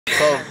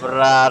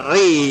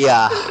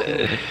Cobreria.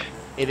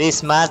 It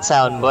is mad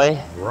sound, boy.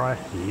 Right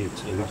here,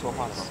 too.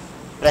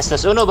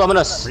 Restos uno,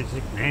 vámonos.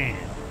 Man.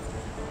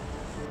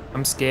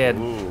 I'm scared.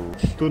 Ooh.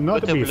 Do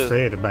not Put be the blue.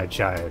 afraid, my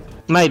child.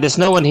 Mate, there's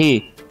no one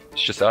here.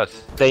 It's just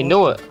us. They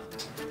know it.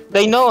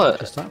 They know it.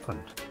 Just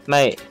happened.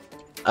 Mate,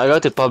 I go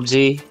to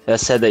PUBG. I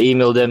said I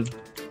emailed them.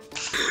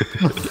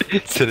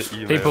 Send an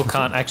email. People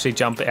can't actually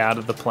jump out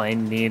of the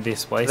plane near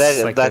this place.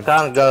 They Like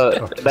can't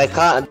go. They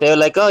can't. They were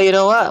like, oh, you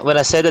know what? When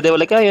I said that, they were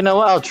like, oh, you know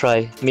what? I'll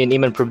try. Me and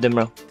Eamon proved them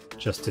wrong.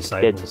 Just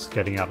disables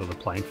getting out of the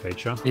plane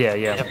feature. Yeah,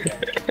 yeah.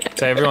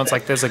 So everyone's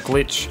like, there's a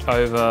glitch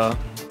over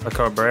a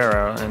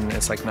Cobreria, and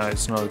it's like, no,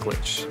 it's not a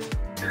glitch.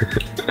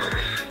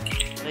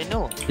 They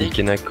know. You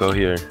cannot go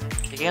here.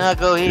 You cannot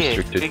go here.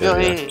 Restricted You go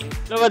area. here.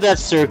 Look at that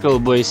circle,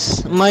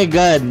 boys. My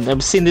God,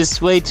 I've seen this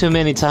way too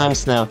many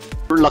times now.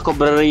 La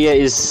Cobreria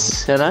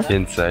is, you know?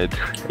 Inside.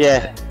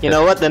 Yeah. You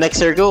know what? The next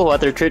circle,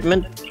 water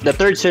treatment. The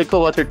third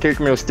circle, water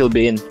treatment will still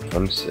be in.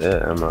 I'm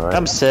set. I'm alright.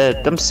 I'm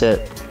set. I'm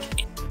set.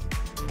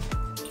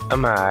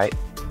 I'm alright.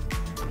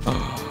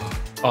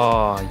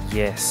 Oh,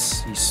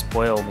 yes. You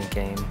spoiled me,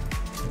 game.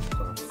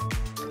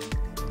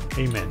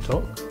 Hey, man,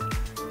 talk.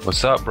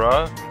 What's up,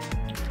 bro?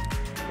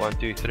 1,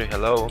 2, 3.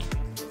 Hello.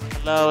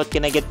 Hello, what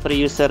can I get for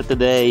you, sir,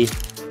 today?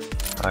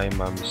 Hi,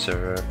 mom,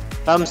 sir.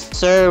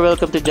 Sir,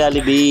 welcome to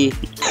Jollibee.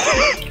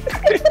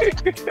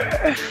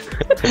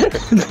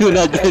 Do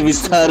not get me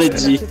started,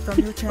 G.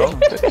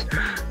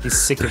 He's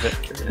sick of it.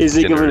 He's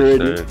sick of it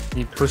already. Sir.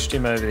 You pushed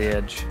him over the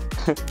edge.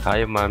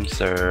 Hi, mom,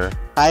 sir.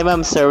 Hi,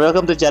 ma'am, sir.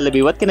 Welcome to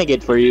Jollibee. What can I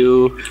get for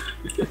you?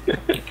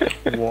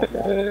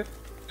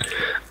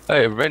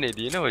 Hey, Rennie,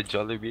 do you know what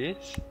Jollibee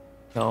is?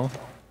 No?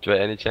 Do I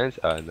any chance?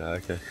 Oh, no,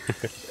 okay.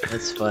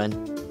 That's fun.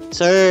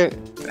 Sir,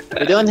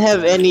 we don't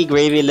have any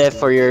gravy left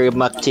for your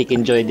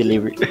Chickenjoy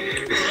delivery.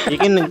 You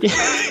can...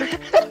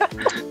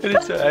 It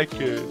is so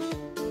accurate.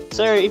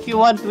 Sir, if you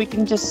want, we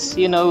can just,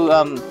 you know,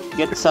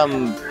 get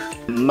some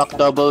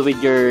McDouble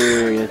with your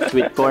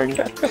sweet corn.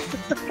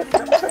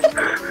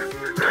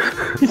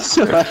 It's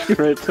so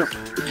accurate.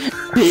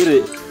 Hate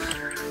it.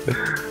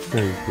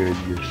 Oh,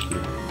 goodness.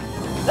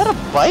 Is that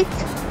a bike?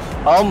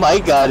 Oh my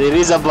God, it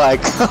is a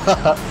bike.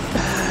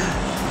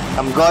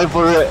 I'm going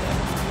for it.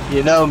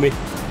 You know me.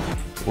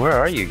 Where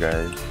are you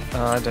guys?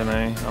 I don't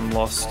know. I'm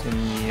lost in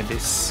the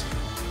abyss.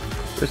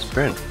 Where's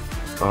Brent?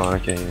 Oh,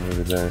 okay,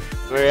 over there.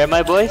 Where am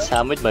I, boys?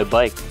 I'm with my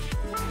bike.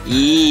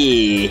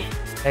 Yee.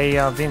 Hey,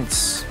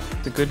 Vince.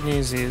 The good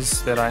news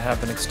is that I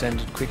have an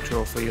extended quick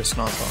draw for your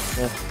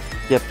sniper.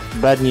 Yep,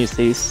 bad news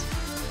is.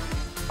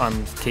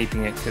 I'm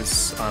keeping it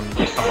because I'm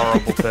a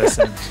horrible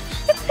person.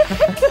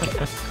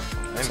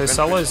 So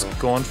Solo's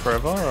gone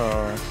forever,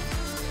 or?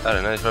 I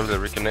don't know, it's probably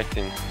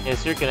reconnecting.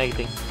 Yes, you're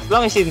connecting. As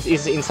long as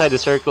he's inside the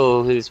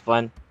circle, it's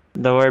fun.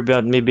 Don't worry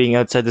about me being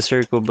outside the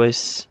circle,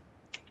 boys.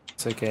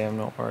 It's okay, I'm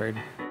not worried.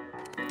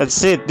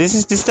 That's it.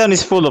 This town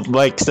is full of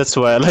bikes. That's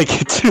why I like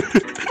it too.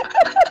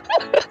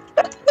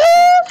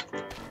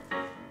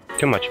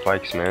 Too much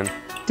bikes, man.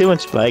 Too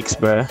much bikes,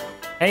 bruh.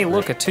 Hey,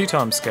 look, a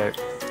 2x scope.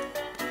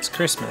 It's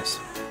Christmas.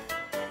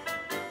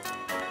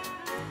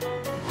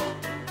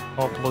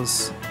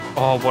 Hopplers.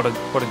 Oh, what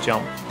a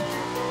jump.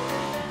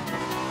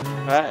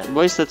 Alright,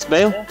 boys, let's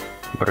bail.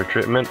 Water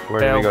treatment, where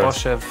do Bale we go?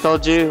 Boshev.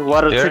 Told you,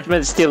 water Here?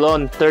 treatment is still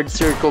on. Third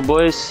circle,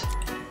 boys.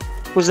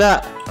 Who's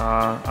that?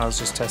 I was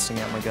just testing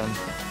out my gun.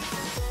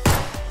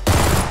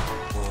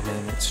 Oh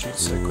man, it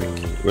shoots so quick.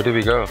 Where do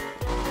we go?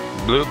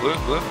 Blue, blue,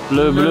 blue?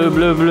 Blue, blue,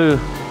 blue, blue.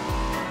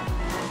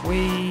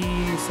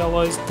 Wee,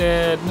 Solo's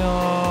dead.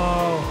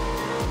 No.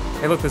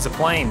 Hey, look, there's a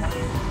plane.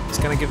 It's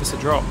gonna give us a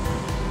drop.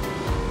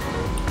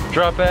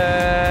 Drop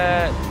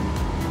it!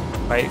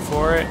 Wait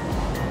for it.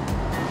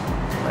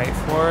 Wait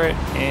for it.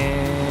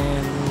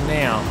 And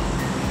now.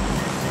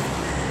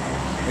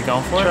 We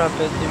going for it? Drop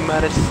it, you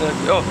might have said.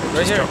 Oh, right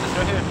Just here, drop. it's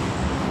right here.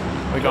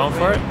 We going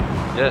for it?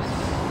 Yes.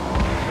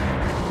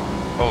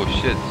 Oh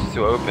shit, it's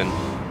too open.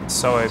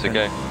 So open. It's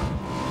okay.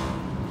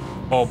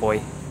 Oh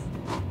boy.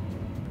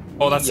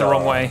 Oh, that's the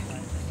wrong way.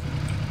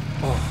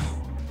 Oh.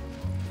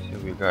 See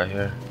what we got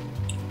here.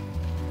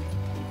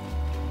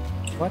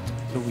 What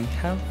do we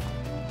have?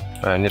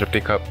 I need to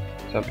pick up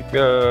something.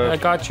 I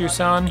got you,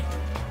 son.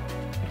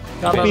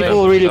 Got it.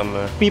 People really,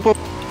 Somewhere. people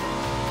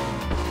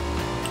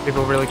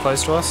People really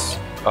close to us.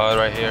 Oh,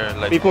 right here.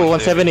 Like People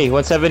 170,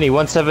 170,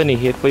 170.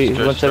 Hit for you,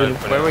 170.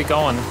 Where are we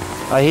going?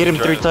 I hit him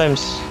 3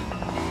 times.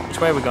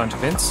 Which way are we going to,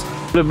 Vince?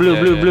 Blue, blue,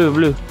 Yeah, blue, yeah. blue,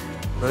 blue.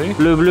 Blue?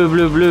 Blue, blue,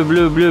 blue, blue,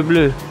 blue, blue,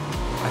 blue.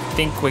 I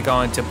think we're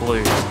going to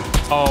blue.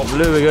 Oh,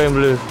 Blue, we're going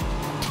blue.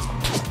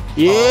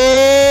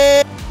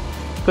 Yeah!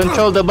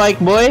 Control the bike,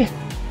 boy.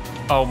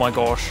 oh my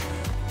gosh.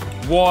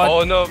 What?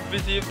 Oh no,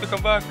 busy, you have to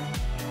come back.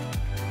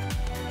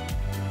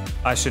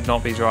 I should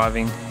not be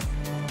driving.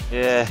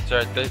 Yeah.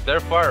 Sorry, they're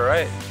far,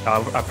 right?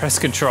 I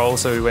pressed control,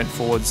 so we went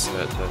forwards.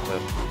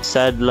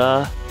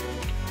 Sadla.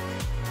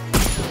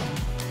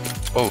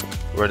 Oh,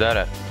 where that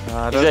at?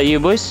 Is that you,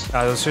 boys?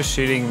 I was just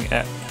shooting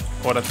at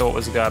what I thought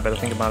was a guy, but I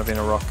think it might have been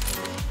a rock.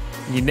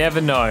 You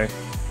never know.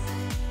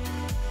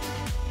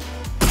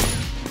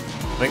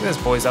 think there's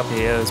boys up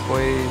here. There's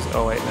boys.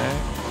 Oh wait, no.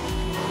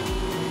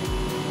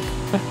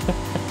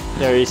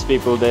 There is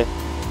people there.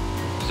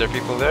 Is there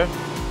people there?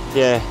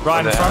 Yeah.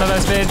 Right in front of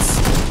those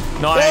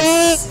vids.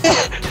 Nice.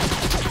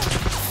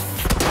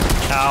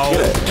 Ow.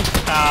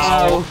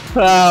 Ow.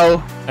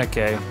 Ow.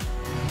 Okay.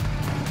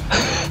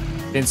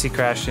 Vinci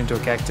crashed into a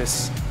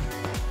cactus.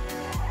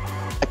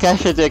 I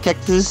crashed into a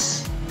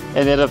cactus.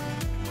 Ended up.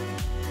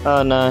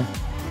 Oh no.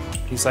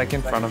 He's like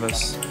in front of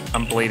us.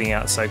 I'm bleeding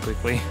out so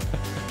quickly.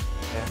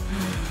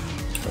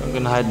 I'm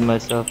gonna hide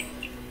myself.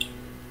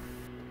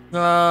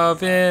 Oh,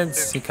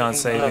 Vince. You can't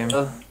save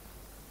him.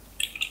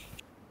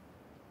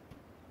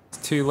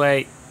 It's too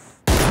late.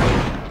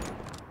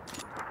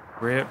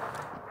 Rip.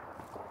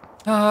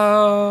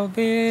 Oh,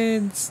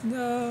 Vince.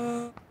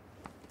 No.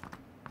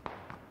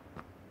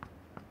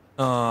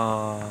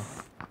 Oh.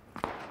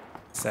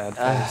 Sad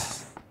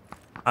face.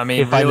 I mean,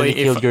 You finally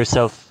really, killed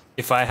yourself.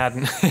 if I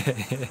hadn't...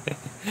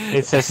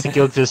 It says you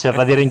killed yourself.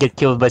 I didn't get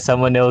killed by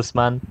someone else,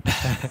 man.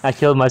 I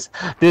killed myself.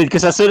 Dude,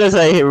 because as soon as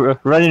I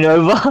running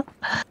over,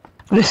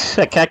 there's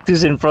a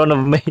cactus in front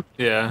of me.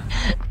 Yeah.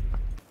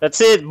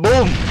 That's it.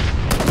 Boom.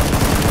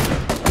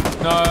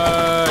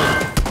 No!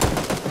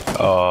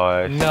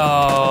 Oh,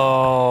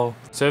 No!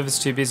 Server's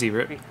too busy,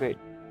 Rip.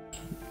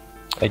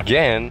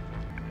 again?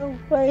 No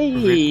way.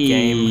 Rip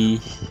game.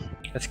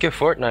 Let's get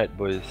Fortnite,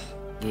 boys.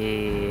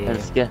 Yeah.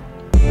 Let's go.